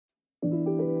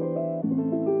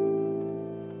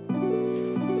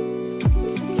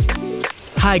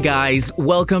Hi guys,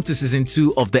 welcome to season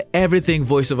 2 of the Everything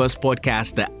Voiceovers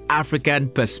Podcast, the African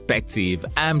Perspective.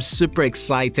 I'm super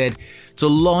excited to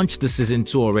launch the season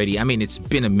 2 already. I mean, it's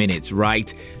been a minute,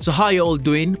 right? So how are you all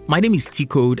doing? My name is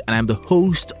Tcode and I'm the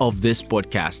host of this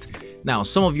podcast. Now,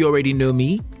 some of you already know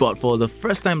me, but for the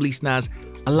first time listeners,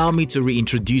 allow me to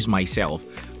reintroduce myself.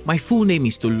 My full name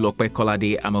is Tolulope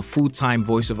Kolade. I'm a full-time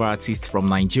voiceover artist from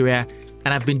Nigeria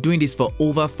and I've been doing this for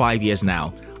over 5 years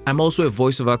now. I'm also a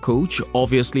voiceover coach,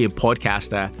 obviously a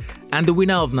podcaster, and the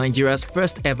winner of Nigeria's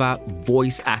first ever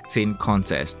voice acting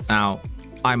contest. Now,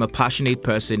 I'm a passionate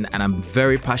person and I'm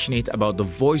very passionate about the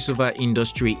voiceover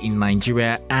industry in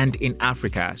Nigeria and in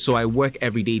Africa. So I work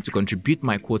every day to contribute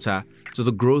my quota to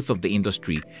the growth of the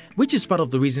industry, which is part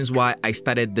of the reasons why I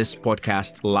started this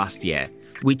podcast last year,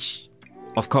 which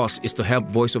of course is to help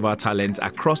voiceover talents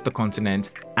across the continent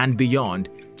and beyond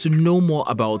to know more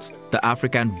about the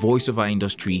African voiceover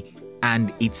industry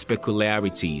and its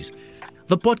peculiarities.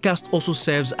 The podcast also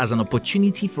serves as an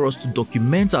opportunity for us to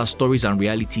document our stories and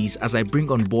realities as I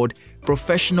bring on board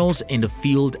professionals in the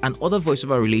field and other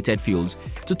voiceover related fields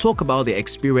to talk about their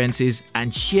experiences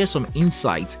and share some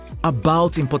insight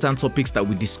about important topics that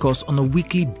we discuss on a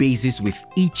weekly basis with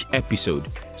each episode.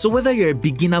 So whether you're a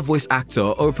beginner voice actor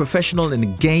or a professional in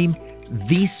the game,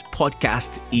 this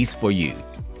podcast is for you.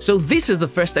 So this is the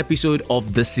first episode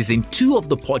of the season 2 of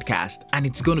the podcast, and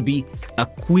it's going to be a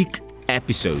quick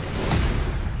episode.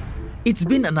 It's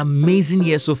been an amazing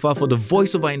year so far for the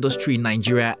voiceover industry in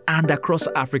Nigeria and across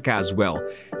Africa as well.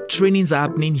 Trainings are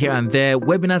happening here and there,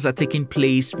 webinars are taking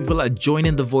place, people are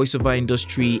joining the voiceover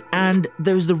industry, and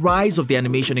there's the rise of the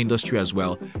animation industry as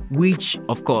well, which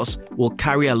of course will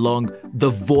carry along the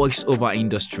voiceover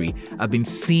industry. I've been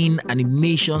seeing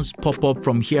animations pop up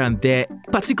from here and there,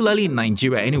 particularly in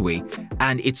Nigeria anyway,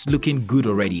 and it's looking good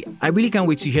already. I really can't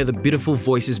wait to hear the beautiful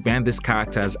voices behind these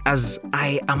characters, as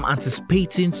I am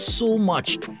anticipating so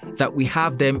much that we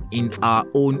have them in our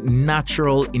own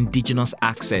natural indigenous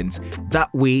accents.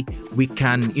 That way we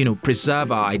can,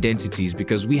 preserve our identities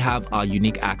because we have our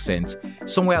unique accents.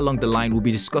 Somewhere along the line, we'll be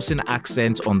discussing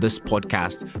accents on this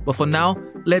podcast. But for now,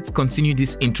 let's continue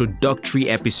this introductory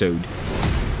episode.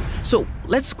 So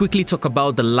let's quickly talk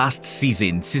about the last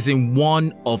season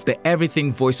 1 of the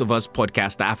Everything Voiceovers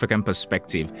Podcast, the African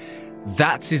Perspective.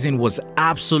 That season was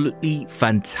absolutely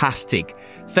fantastic.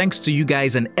 Thanks to you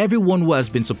guys and everyone who has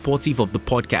been supportive of the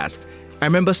podcast. I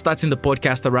remember starting the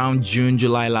podcast around June,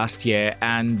 July last year,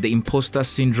 and the imposter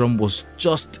syndrome was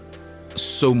just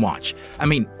so much. I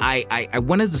mean, I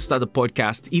wanted to start the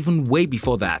podcast even way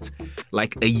before that,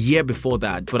 like a year before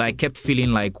that, but I kept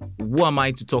feeling like, who am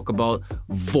I to talk about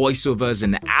voiceovers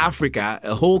in Africa,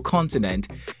 a whole continent,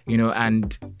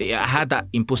 and I had that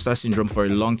imposter syndrome for a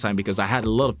long time because I had a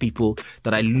lot of people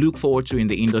that I look forward to in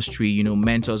the industry,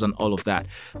 mentors and all of that.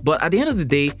 But at the end of the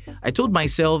day, I told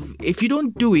myself, if you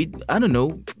don't do it, I don't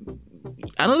know,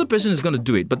 another person is going to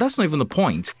do it, but that's not even the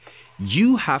point.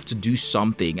 You have to do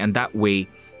something, and that way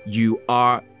you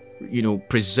are,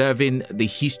 preserving the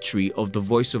history of the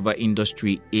voiceover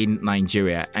industry in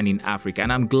Nigeria and in Africa.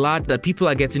 And I'm glad that people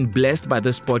are getting blessed by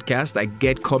this podcast. I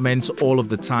get comments all of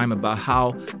the time about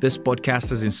how this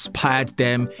podcast has inspired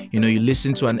them. You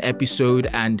listen to an episode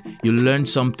and you learn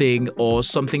something, or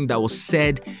something that was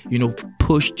said,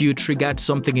 pushed you, triggered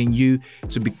something in you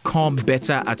to become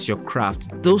better at your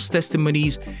craft. Those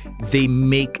testimonies, they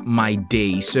make my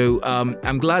day. So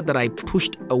I'm glad that I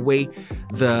pushed away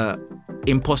the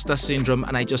imposter syndrome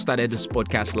and I just started this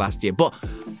podcast last year. But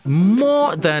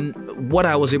more than what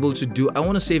I was able to do, I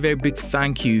want to say a very big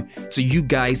thank you to you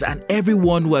guys and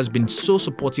everyone who has been so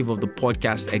supportive of the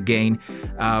podcast again.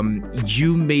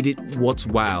 You made it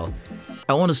worthwhile.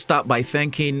 I want to start by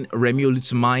thanking Remi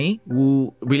Olutumai,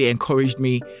 who really encouraged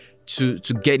me to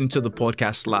get into the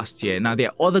podcast last year. Now, there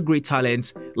are other great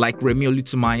talents like Remi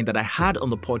Olutumai that I had on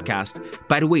the podcast.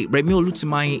 By the way, Remi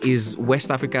Olutumai is West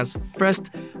Africa's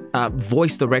first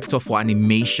voice director for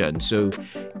animation. So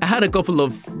I had a couple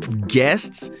of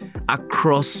guests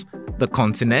across the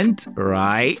continent,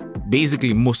 right?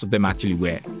 Basically, most of them actually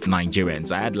were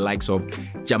Nigerians. I had the likes of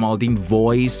Jamaldeen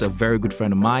Voice, a very good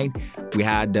friend of mine. We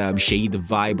had Sheyi the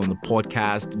Vibe on the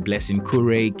podcast, Blessing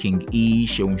Kure, King E,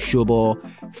 Sheun Shobo,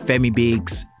 Femi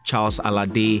Biggs, Charles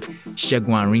Alade, Shegun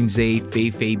Arinze,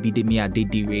 Feifei Bidemi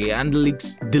Adedire, and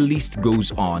the list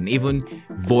goes on. Even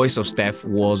Voice of Steph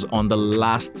was on the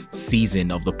last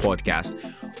season of the podcast.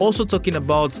 Also talking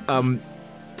about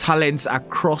talents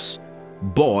across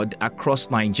board,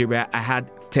 across Nigeria, I had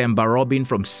Temba Robin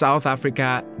from South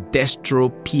Africa,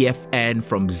 Destro PFN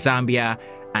from Zambia,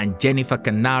 and Jennifer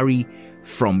Canary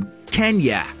from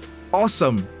Kenya.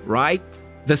 Awesome, right?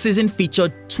 The season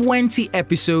featured 20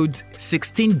 episodes,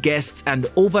 16 guests, and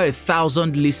over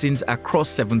 1,000 listens across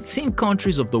 17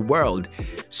 countries of the world.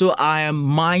 So I am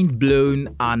mind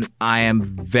blown and I am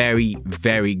very,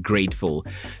 very grateful.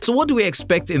 So what do we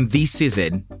expect in this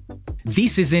season?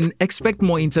 This season, expect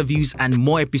more interviews and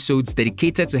more episodes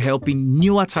dedicated to helping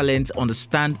newer talents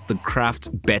understand the craft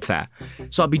better.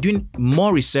 So I'll be doing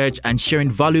more research and sharing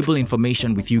valuable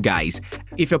information with you guys.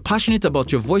 If you're passionate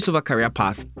about your voiceover career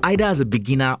path, either as a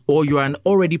beginner or you're an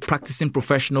already practicing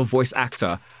professional voice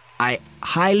actor, I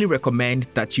highly recommend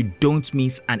that you don't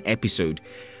miss an episode.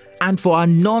 And for our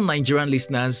non-Nigerian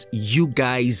listeners, you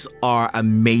guys are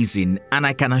amazing. And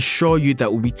I can assure you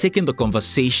that we'll be taking the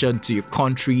conversation to your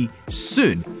country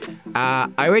soon. I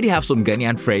already have some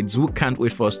Ghanaian friends who can't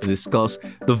wait for us to discuss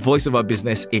the voiceover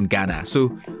business in Ghana.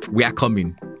 So we are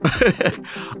coming.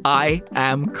 I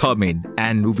am coming,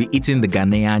 and we'll be eating the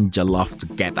Ghanaian jollof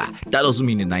together. That doesn't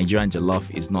mean the Nigerian jollof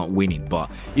is not winning,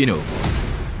 but you know.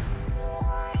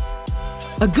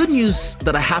 A good news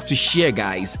that I have to share,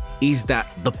 guys, is that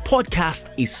the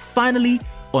podcast is finally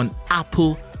on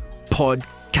Apple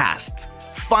Podcasts.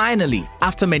 Finally,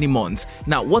 after many months.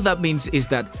 Now, what that means is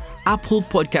that Apple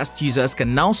Podcast users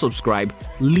can now subscribe,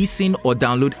 listen, or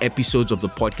download episodes of the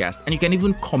podcast. And you can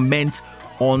even comment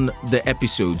on the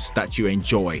episodes that you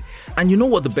enjoy. And you know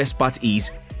what the best part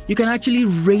is? You can actually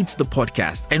rate the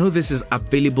podcast. I know this is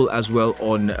available as well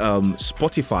on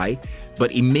Spotify,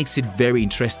 but it makes it very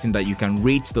interesting that you can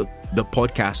rate the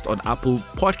podcast on Apple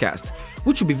Podcast,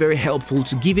 which will be very helpful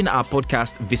to giving our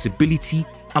podcast visibility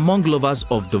among lovers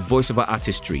of the voiceover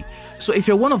artistry. So if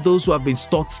you're one of those who have been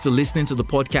stuck to listening to the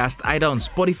podcast either on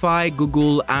Spotify,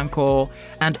 Google, Anchor,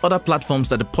 and other platforms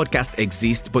that the podcast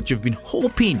exists, but you've been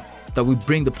hoping that we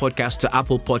bring the podcast to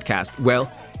Apple Podcast,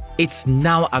 well, it's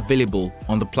now available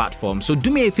on the platform. So do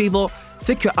me a favor,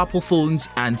 take your Apple phones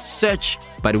and search,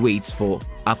 by the way, it's for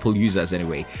Apple users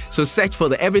anyway. So search for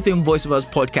the Everything Voiceovers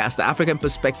Podcast, the African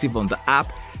Perspective on the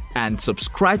app, and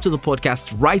subscribe to the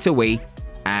podcast right away.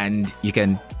 And you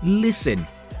can listen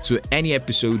to any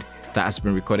episode that has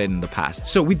been recorded in the past.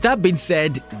 So with that being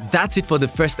said, that's it for the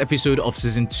first episode of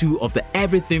season 2 of the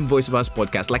Everything Voiceovers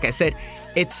Podcast. Like I said,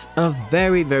 it's a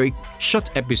very, very short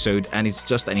episode and it's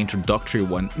just an introductory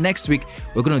one. Next week,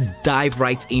 we're going to dive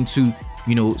right into,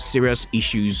 serious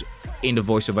issues in the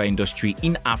voiceover industry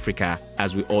in Africa,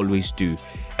 as we always do.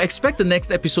 Expect the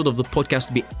next episode of the podcast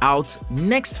to be out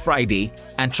next Friday,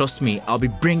 and trust me, I'll be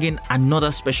bringing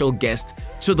another special guest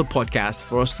to the podcast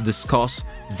for us to discuss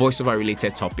voiceover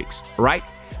related topics, right?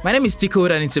 My name is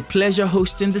Tcode and it's a pleasure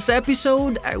hosting this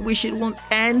episode. I wish it won't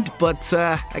end, but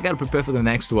I gotta prepare for the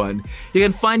next one. You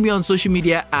can find me on social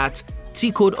media at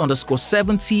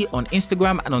Tcode_70 on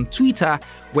Instagram and on Twitter,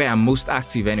 where I'm most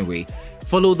active anyway.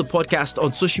 Follow the podcast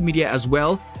on social media as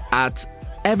well at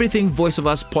Everything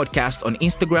Voiceovers Podcast on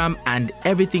Instagram and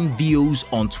Everything Vos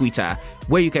on Twitter,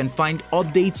 where you can find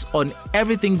updates on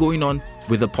everything going on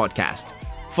with the podcast.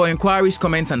 For inquiries,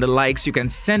 comments, and the likes, you can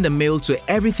send a mail to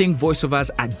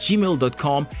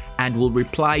everythingvoiceovers@gmail.com and we'll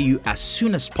reply you as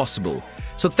soon as possible.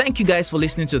 So thank you guys for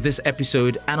listening to this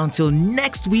episode, and until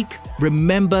next week,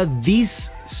 remember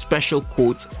this special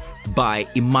quote by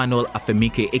Emmanuel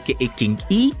Afemike, a.k.a. King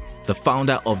E, the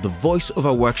founder of the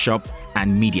Voiceover Workshop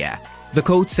and Media. The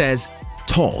quote says,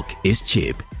 "Talk is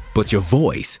cheap, but your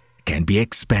voice can be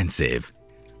expensive."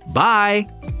 Bye!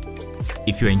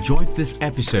 If you enjoyed this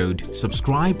episode,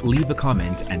 subscribe, leave a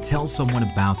comment, and tell someone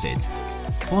about it.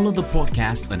 Follow the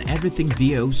podcast on Everything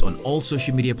Vos on all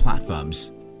social media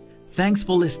platforms. Thanks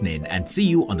for listening and see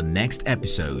you on the next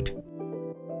episode.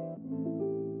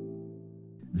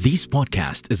 This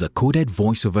podcast is a Coded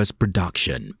Voiceovers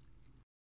production.